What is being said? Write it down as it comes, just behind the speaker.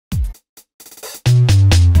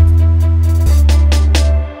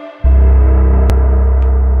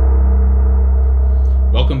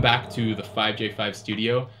back to the 5J5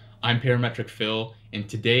 Studio. I'm Parametric Phil, and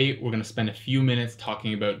today we're going to spend a few minutes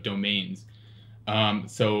talking about domains.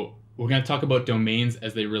 So we're going to talk about domains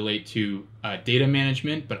as they relate to data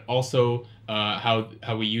management, but also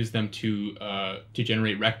how we use them to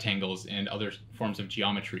generate rectangles and other forms of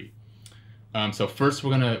geometry. So first,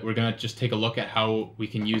 we're gonna just take a look at how we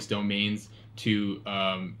can use domains to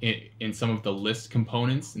in some of the list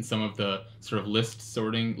components, in some of the sort of list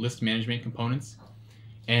sorting, list management components.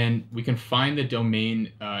 And we can find the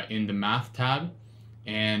domain in the Math tab,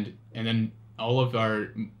 and then all of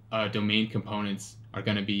our domain components are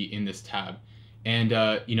going to be in this tab. And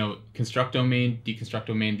construct domain, deconstruct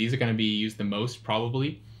domain, these are going to be used the most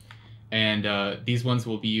probably. And these ones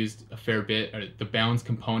will be used a fair bit. The bounds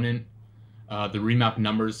component, the remap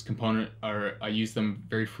numbers component, I use them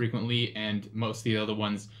very frequently, and most of the other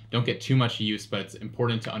ones don't get too much use, but it's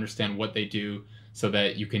important to understand what they do so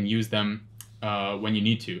that you can use them when you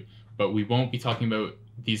need to. But we won't be talking about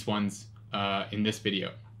these ones in this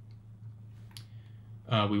video.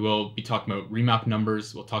 We will be talking about remap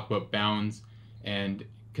numbers, we'll talk about bounds, and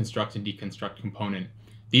construct and deconstruct component.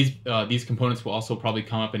 These components will also probably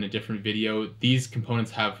come up in a different video. These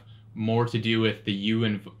components have more to do with the U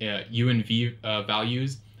and V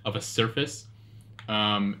values of a surface,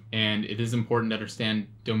 and it is important to understand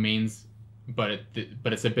domains, but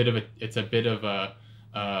it's a bit of a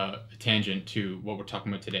tangent to what we're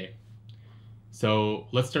talking about today. So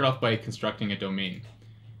let's start off by constructing a domain.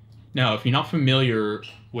 Now, if you're not familiar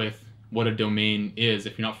with what a domain is,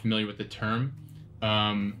 if you're not familiar with the term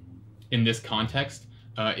in this context,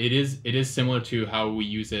 it is similar to how we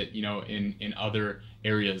use it, in other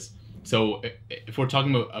areas. So if we're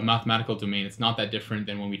talking about a mathematical domain, it's not that different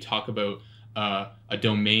than when we talk about a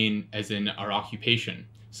domain as in our occupation.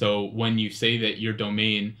 So when you say that your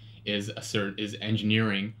domain is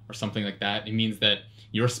engineering or something like that, it means that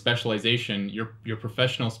your specialization, your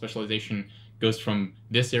professional specialization, goes from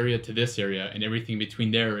this area to this area, and everything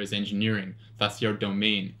between there is engineering. That's your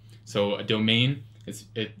domain. So a domain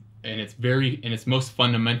in its most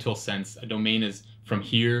fundamental sense, a domain is from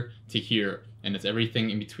here to here, and it's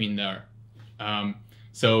everything in between there.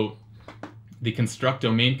 So the construct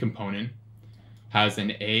domain component has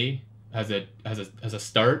an A, has a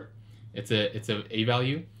start, it's a A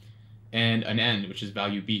value, and an end, which is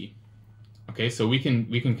value B. Okay, so we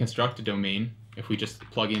can construct a domain if we just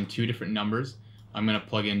plug in two different numbers. I'm going to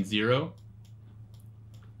plug in 0,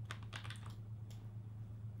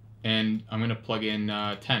 and I'm going to plug in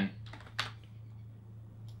 10.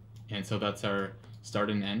 And so that's our start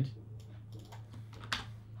and end.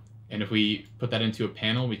 And if we put that into a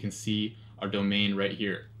panel, we can see our domain right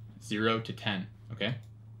here, 0 to 10. Okay.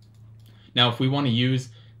 Now, if we want to use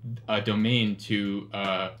a domain to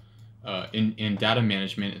in data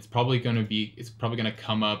management, it's probably going to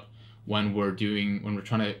come up when we're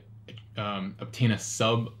trying to obtain a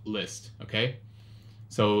sub list. Okay.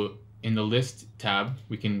 So in the list tab,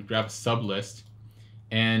 we can grab a sub list,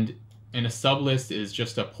 and a sub list is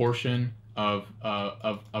just a portion of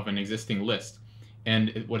an existing list.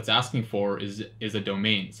 And what it's asking for is a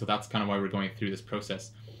domain. So that's kind of why we're going through this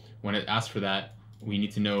process. When it asks for that, we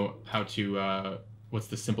need to know how to, what's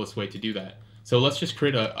the simplest way to do that. So let's just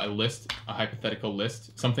create a list, a hypothetical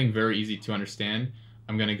list, something very easy to understand.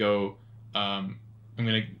 I'm going to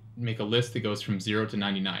make a list that goes from 0 to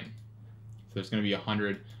 99. So there's going to be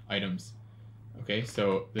 100 items. Okay,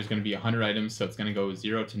 so there's going to be 100 items, so it's going to go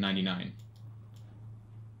 0 to 99.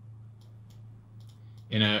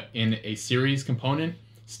 In a series component,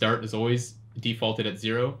 start is always defaulted at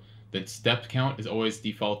 0. The step count is always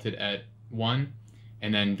defaulted at 1,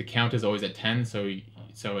 and then the count is always at 10.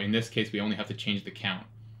 So in this case, we only have to change the count.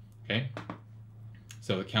 Okay,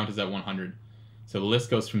 so the count is at 100. So the list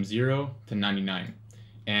goes from 0 to 99,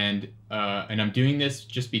 and I'm doing this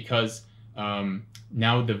just because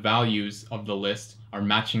now the values of the list are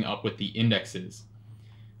matching up with the indexes.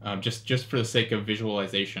 Just for the sake of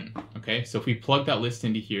visualization. Okay, so if we plug that list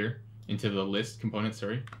into here, into the list component,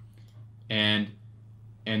 sorry, and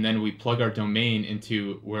then we plug our domain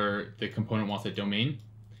into where the component wants a domain.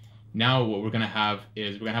 Now what we're going to have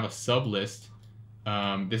is we're going to have a sub list.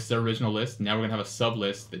 This is our original list. Now we're going to have a sub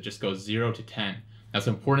list that just goes 0 to 10. Now it's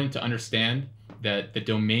important to understand that the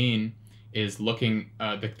domain is looking,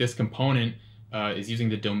 this component is using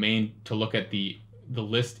the domain to look at the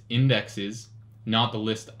list indexes, not the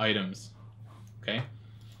list items. Okay,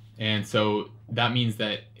 and so that means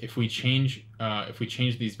that if we change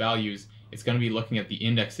these values, it's going to be looking at the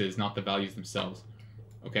indexes, not the values themselves.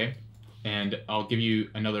 Okay, and I'll give you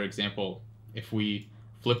another example. If we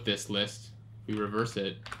flip this list, we reverse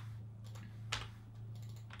it,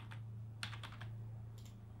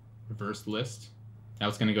 reverse list. Now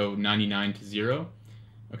it's going to go 99 to 0.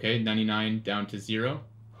 Okay, 99 down to 0.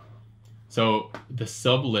 So the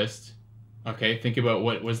sub list, okay, think about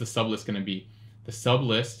what is the sub list going to be. The sub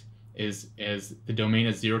list is the domain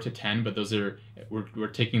is 0 to 10, but those are, we're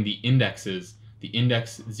taking the indexes, the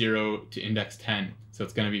index 0 to index 10. So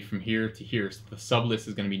it's going to be from here to here. So the sub list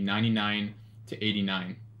is going to be 99 to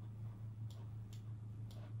 89.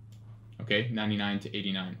 Okay, 99 to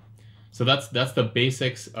 89. So that's the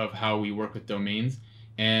basics of how we work with domains.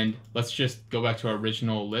 And let's just go back to our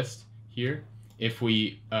original list here. If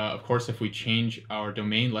we, of course, if we change our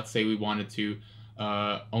domain, let's say we wanted to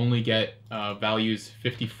only get values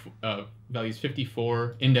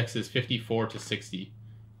 54, indexes 54 to 60.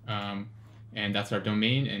 And that's our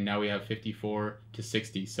domain, and now we have 54 to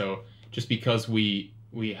 60. So just because we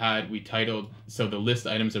titled, so the list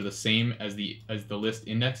items are the same as the list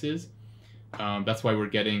indexes, that's why we're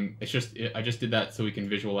getting, I just did that so we can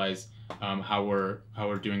visualize how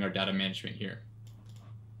we're doing our data management here.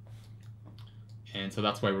 And so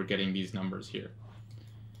that's why we're getting these numbers here.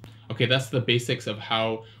 Okay, that's the basics of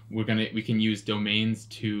how we can use domains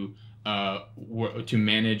to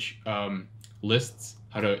manage lists.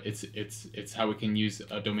 It's how we can use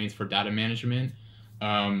domains for data management.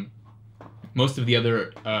 Most of the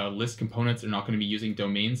other list components are not going to be using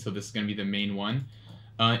domains, so this is going to be the main one.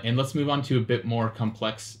 And let's move on to a bit more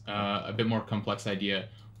complex idea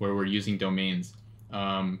where we're using domains.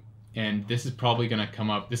 And this is probably going to come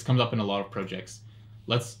up. This comes up in a lot of projects.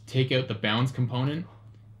 Let's take out the bounds component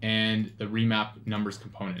and the remap numbers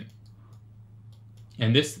component.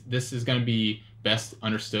 And this is going to be best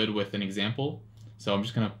understood with an example. So I'm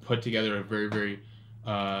just going to put together a very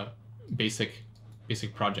basic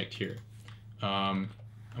project here. I'm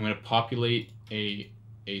going to populate a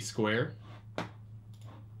square.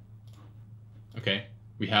 Okay,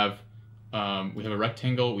 we have a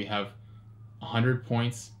rectangle. We have 100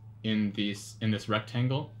 points in this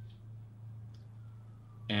rectangle,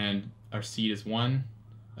 and our seed is 1,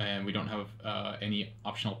 and we don't have any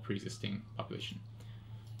optional pre-existing population.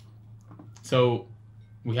 So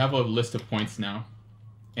we have a list of points now,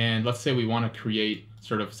 and let's say we want to create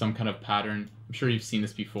sort of some kind of pattern. I'm sure you've seen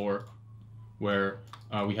this before, where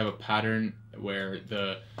we have a pattern where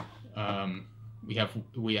the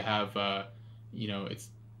we have you know,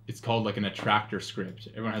 it's called like an attractor script.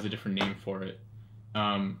 Everyone has a different name for it.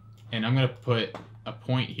 And I'm going to put a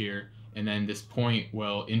point here, and then this point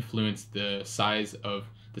will influence the size of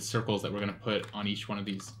the circles that we're going to put on each one of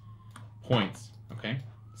these points. Okay,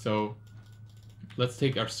 so let's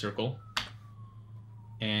take our circle,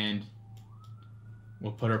 and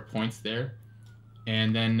we'll put our points there.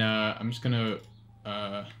 And then I'm just going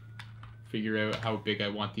to figure out how big I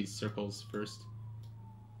want these circles first.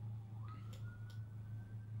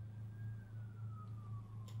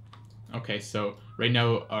 Okay, so right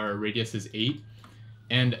now our radius is 8,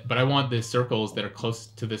 but I want the circles that are close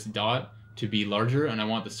to this dot to be larger, and I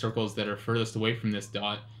want the circles that are furthest away from this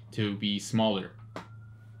dot to be smaller.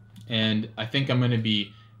 And I think I'm going to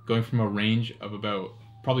be going from a range of about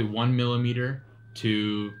probably 1 millimeter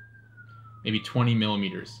to maybe 20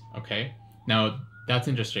 millimeters. Okay, now that's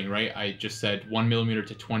interesting, right? I just said 1 millimeter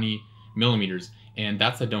to 20 millimeters, and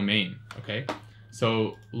that's a domain. Okay.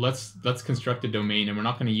 So let's construct a domain, and we're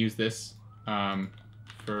not going to use this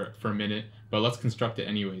for a minute, but let's construct it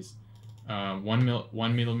anyways. 1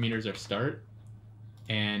 millimeter is our start,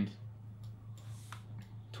 and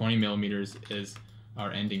 20 millimeters is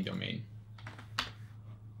our ending domain.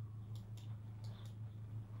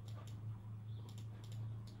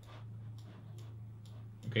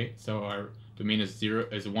 Okay, so our domain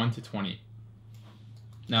is 1 to 20.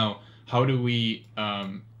 Now, how do we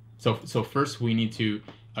So first we need to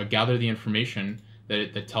gather the information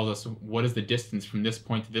that tells us what is the distance from this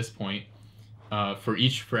point to this point for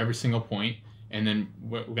every single point, and then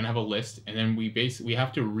we're going to have a list, and then we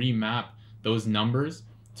have to remap those numbers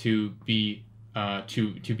to be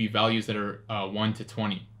values that are 1 to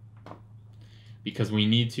 20, because we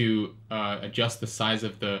need to adjust the size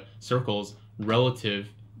of the circles relative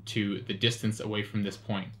to the distance away from this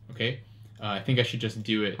point. Okay, I think I should just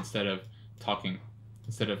do it instead of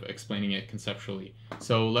explaining it conceptually.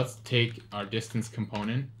 So let's take our distance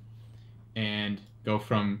component and go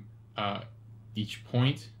from each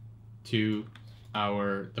point to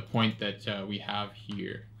the point that we have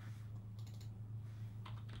here.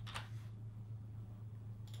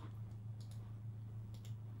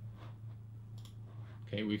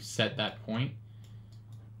 Okay, we've set that point.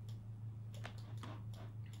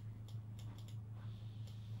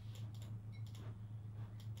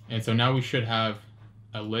 And so now we should have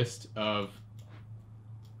a list of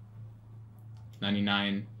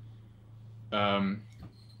 99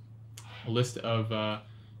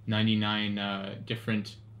 99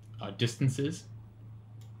 different distances,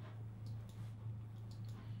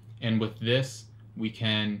 and with this we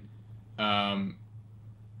can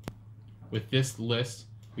with this list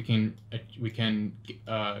we can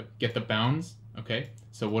get the bounds. Okay,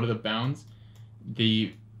 so what are the bounds?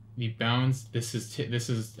 The bounds, this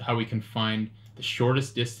is how we can find the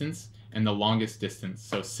shortest distance and the longest distance.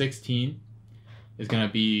 So 16 is going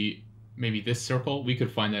to be maybe this circle. We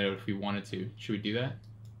could find that out if we wanted to. Should we do that?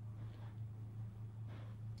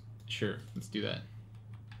 Sure, let's do that.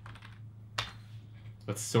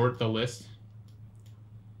 Let's sort the list.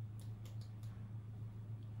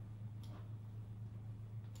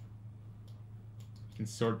 We can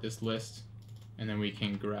sort this list, and then we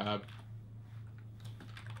can grab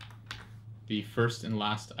the first and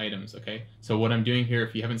last items. Okay, so what I'm doing here,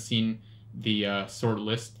 if you haven't seen the sort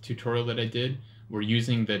list tutorial that I did, we're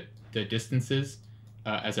using the distances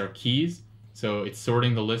as our keys. So it's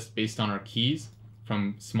sorting the list based on our keys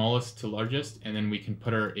from smallest to largest, and then we can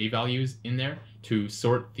put our A values in there to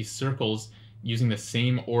sort the circles using the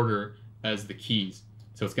same order as the keys.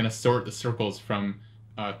 So it's going to sort the circles from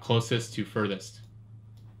closest to furthest,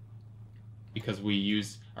 because we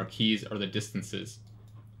use our keys are the distances.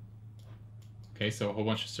 Okay, so a whole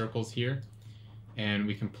bunch of circles here, and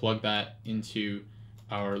we can plug that into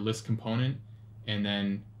our list component, and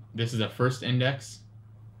then this is our first index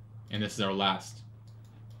and this is our last.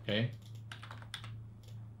 Okay,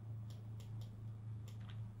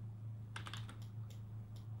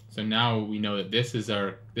 so now we know that this is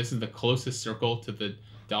the closest circle to the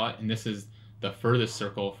dot, and this is the furthest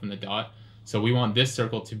circle from the dot. So we want this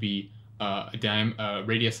circle to be a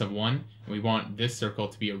radius of 1, and we want this circle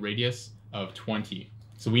to be a radius of 20.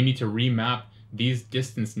 So we need to remap these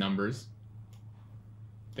distance numbers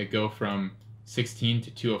that go from 16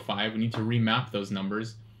 to 205. We need to remap those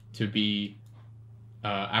numbers to be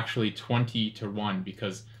actually 20 to 1,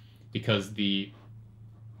 because the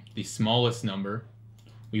smallest number,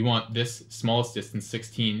 we want this smallest distance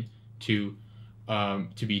 16 to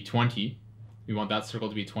be 20. We want that circle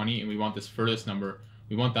to be 20, and we want this furthest number,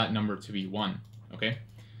 we want that number to be 1. Okay,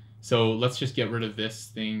 so let's just get rid of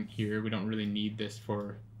this thing here. We don't really need this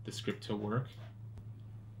for the script to work.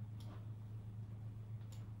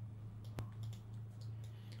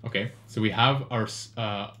 Okay, so we have our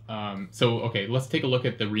okay, let's take a look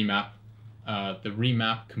at the remap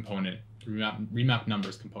component, remap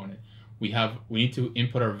numbers component. We need to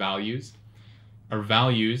input our values. Our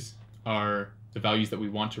values are the values that we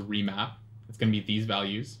want to remap. It's going to be these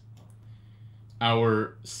values.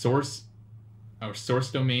 Our source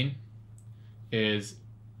domain is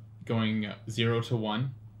going 0 to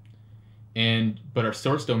 1, but our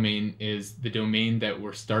source domain is the domain that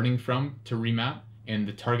we're starting from to remap, and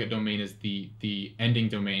the target domain is the ending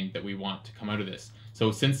domain that we want to come out of this.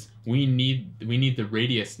 So since we need the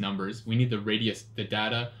radius numbers, we need the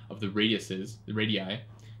data of the radiuses, the radii.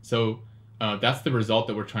 So that's the result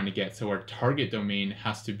that we're trying to get. So our target domain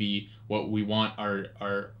has to be what we want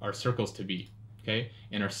our circles to be. Okay,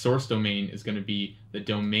 and our source domain is going to be the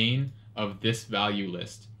domain of this value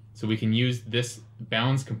list. So we can use this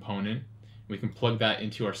bounds component. We can plug that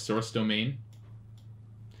into our source domain,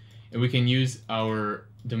 and we can use our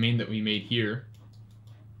domain that we made here,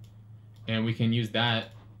 and we can use that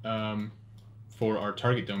for our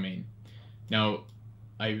target domain. Now,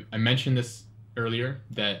 I mentioned this earlier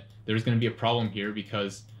that there's going to be a problem here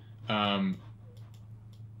because our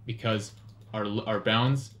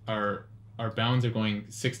bounds are going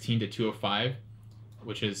 16 to 205,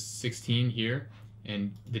 which is 16 here,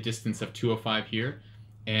 and the distance of 205 here,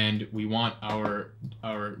 and we want our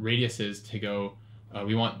radiuses to go.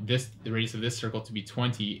 We want the radius of this circle to be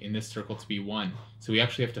 20 and this circle to be 1. So we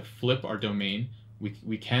actually have to flip our domain.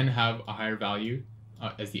 We can have a higher value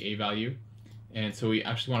as the A value, and so we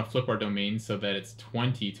actually want to flip our domain so that it's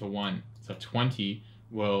 20 to 1. So 20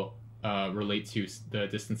 will relate to the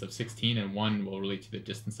distance of 16, and 1 will relate to the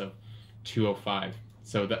distance of 205.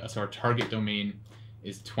 So our target domain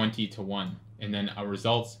is 20 to 1, and then our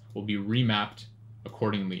results will be remapped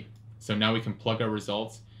accordingly. So now we can plug our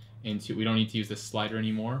results into, we don't need to use this slider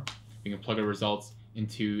anymore. We can plug our results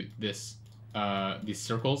into this these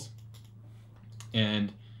circles,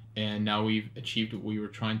 and now we've achieved what we were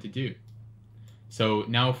trying to do. So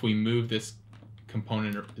now if we move this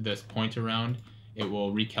component or this point around, it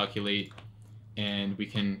will recalculate, and we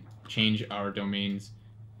can change our domains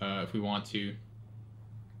if we want to.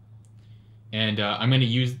 And I'm going to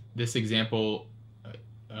use this example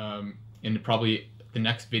in probably the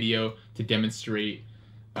next video to demonstrate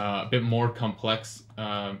a bit more complex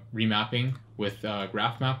remapping with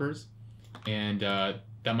graph mappers. and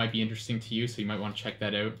that might be interesting to you, so you might want to check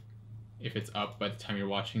that out if it's up by the time you're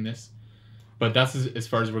watching this. But that's as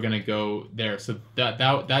far as we're gonna go there. So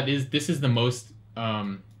this is the most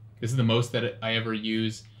that I ever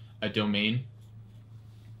use a domain.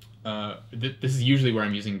 This is usually where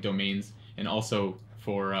I'm using domains, and also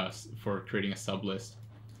for creating a sublist.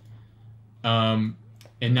 And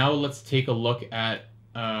now let's take a look at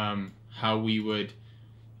how we would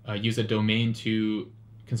use a domain to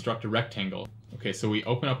construct a rectangle. Okay, so we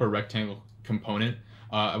open up a rectangle component.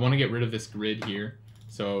 I want to get rid of this grid here,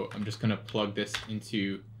 so I'm just going to plug this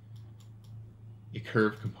into a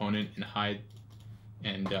curve component and hide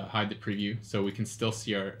the preview, so we can still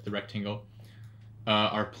see the rectangle.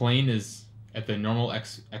 Our plane is at the normal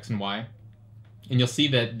x and y, and you'll see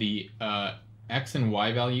that the x and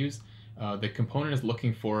y values, the component is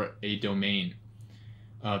looking for a domain.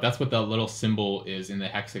 That's what the little symbol is in the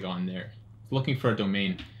hexagon there. It's looking for a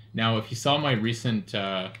domain. Now, if you saw my recent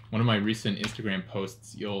one of my recent Instagram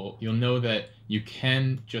posts, you'll know that you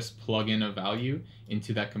can just plug in a value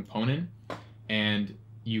into that component, and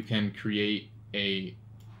you can create a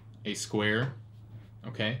square,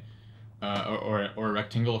 okay, or a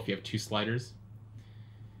rectangle if you have two sliders.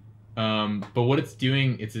 But what it's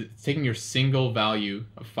doing, it's taking your single value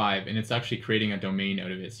of 5, and it's actually creating a domain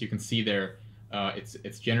out of it. So you can see there,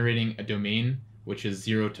 it's generating a domain which is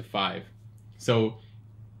 0 to 5. So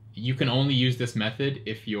you can only use this method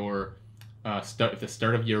if your if the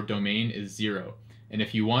start of your domain is 0. And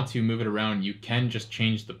if you want to move it around, you can just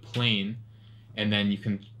change the plane, and then you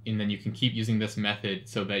can keep using this method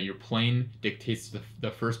so that your plane dictates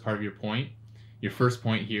the first part of your first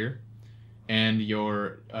point here, and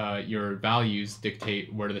your values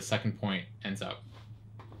dictate where the second point ends up.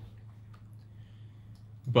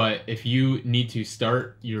 But if you need to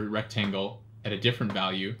start your rectangle at a different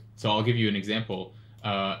value, so I'll give you an example.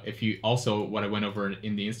 If you also, what I went over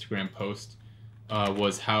in the Instagram post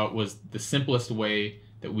was the simplest way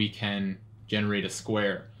that we can generate a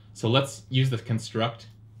square. So let's use the construct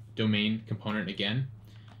domain component again,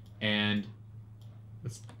 and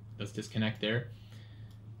let's disconnect there.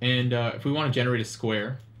 And if we want to generate a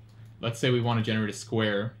square, let's say we want to generate a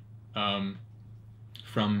square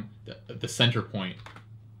from the center point.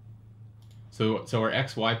 So our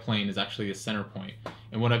XY plane is actually the center point.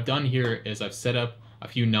 And what I've done here is I've set up a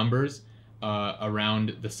few numbers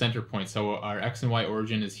around the center point. So our X and Y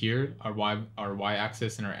origin is here, our Y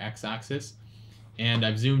axis and our X axis. And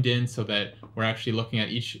I've zoomed in so that we're actually looking at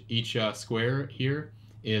each square here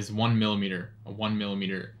is 1 millimeter, a 1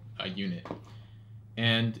 millimeter unit.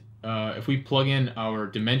 And if we plug in our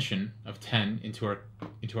dimension of 10 into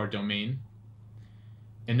our domain,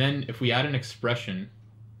 and then if we add an expression,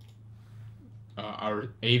 our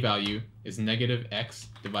a value is negative x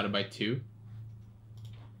divided by 2,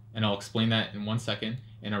 and I'll explain that in 1 second.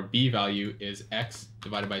 And our b value is x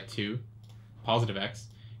divided by 2, positive x,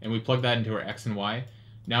 and we plug that into our x and y.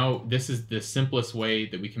 Now this is the simplest way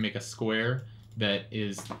that we can make a square that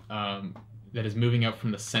is moving out from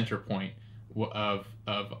the center point of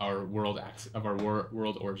our world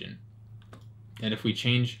world origin. And if we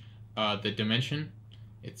change the dimension,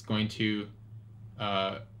 it's going to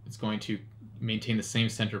maintain the same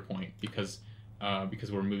center point because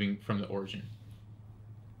we're moving from the origin.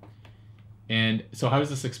 And so how does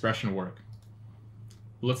this expression work?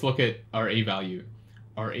 Let's look at our a value.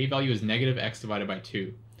 Our a value is negative x divided by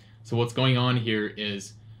 2. So what's going on here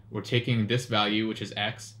is we're taking this value, which is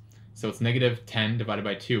x, so it's negative 10 divided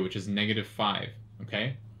by 2, which is negative 5,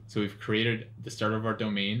 okay? So we've created the start of our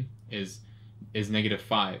domain is negative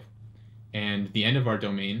 5, and the end of our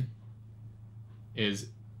domain is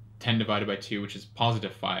 10 divided by 2, which is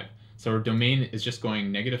positive 5. So our domain is just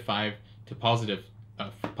going negative 5 to positive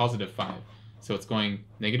 5. So it's going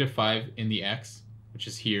negative 5 in the x, which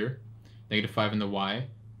is here, negative 5 in the y,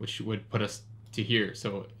 which would put us to here.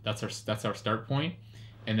 So that's our start point,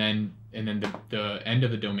 and then the end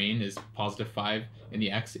of the domain is positive 5 in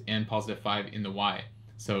the x and positive 5 in the y.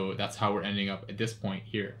 So that's how we're ending up at this point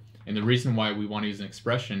here. And the reason why we want to use an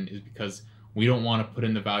expression is because we don't want to put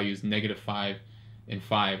in the values negative 5 and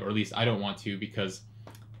 5, or at least I don't want to, because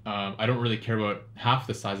I don't really care about half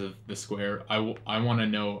the size of the square. I want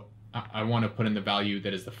to put in the value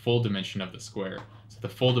that is the full dimension of the square. So the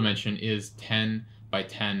full dimension is 10 by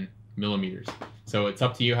 10 millimeters. So it's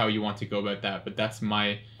up to you how you want to go about that, but that's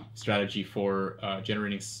my strategy for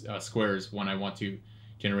generating squares when I want to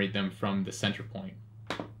generate them from the center point.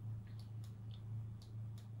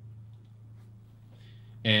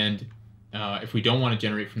 And if we don't want to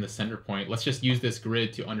generate from the center point, let's just use this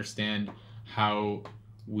grid to understand how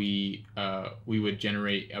we would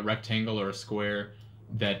generate a rectangle or a square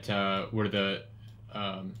that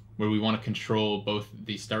where we want to control both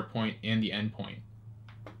the start point and the end point.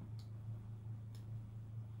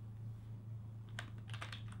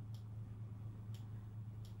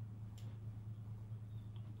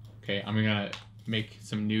 Okay, I'm gonna make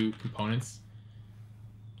some new components.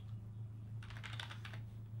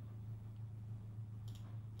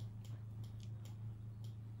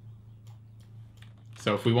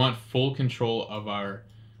 So if we want full control of our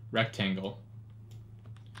rectangle,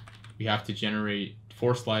 we have to generate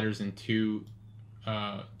 4 sliders and two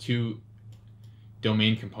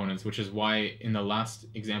domain components, which is why in the last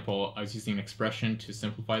example I was using an expression to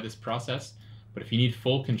simplify this process. But if you need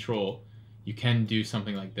full control, you can do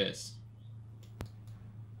something like this.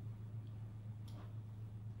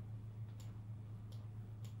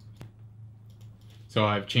 So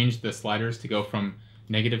I've changed the sliders to go from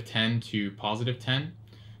 -10 to +10,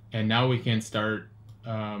 and now we can start,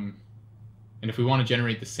 and if we want to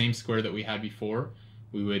generate the same square that we had before,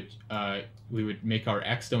 we would make our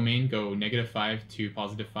X domain go -5 to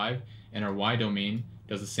 +5, and our Y domain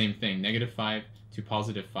does the same thing, -5 to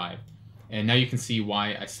 +5. And now you can see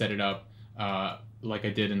why I set it up like I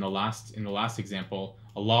did in the last example,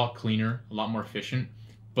 a lot cleaner, a lot more efficient.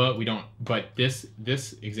 But we don't. But this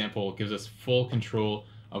example gives us full control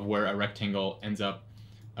of where a rectangle ends up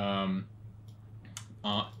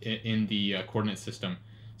in the coordinate system.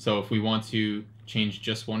 So if we want to change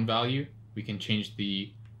just one value, we can change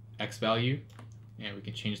the X value, and we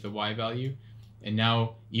can change the Y value. And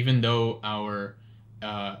now, even though our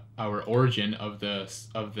origin of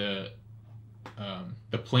the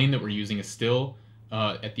plane that we're using is still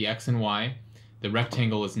at the X and Y, the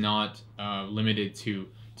rectangle is not limited to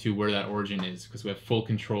where that origin is, because we have full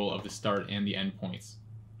control of the start and the end points.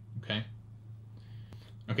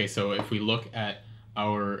 Okay, so if we look at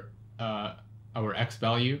our X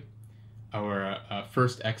value, our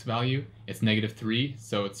first X value, it's -3,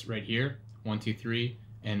 so it's right here, 1, 2, 3,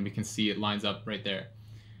 and we can see it lines up right there.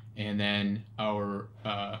 And then our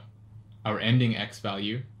ending X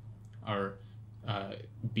value, our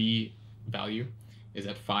B value, is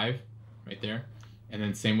at 5 right there. And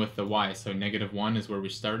then same with the Y, so -1 is where we're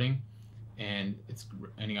starting, and it's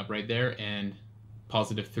ending up right there, and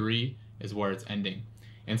 +3 is where it's ending.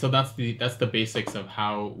 And so that's the basics of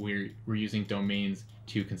how we're using domains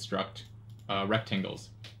to construct rectangles.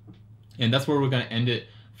 And that's where we're going to end it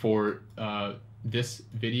for this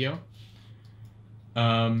video.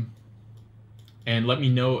 And let me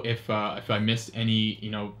know if I missed any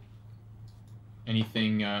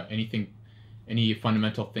any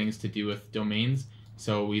fundamental things to do with domains.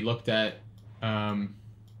 So we looked at how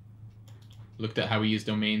we use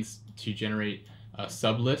domains to generate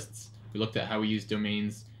sublists. We looked at how we use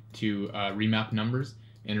domains to remap numbers.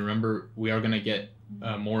 And remember, we are going to get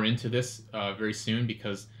more into this very soon,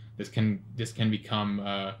 because this can become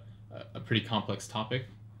a pretty complex topic.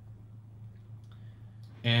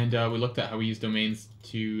 And we looked at how we use domains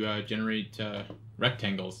to generate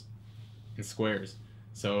rectangles and squares.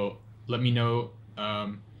 So let me know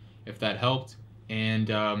if that helped, and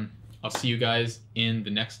I'll see you guys in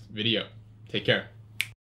the next video. Take care.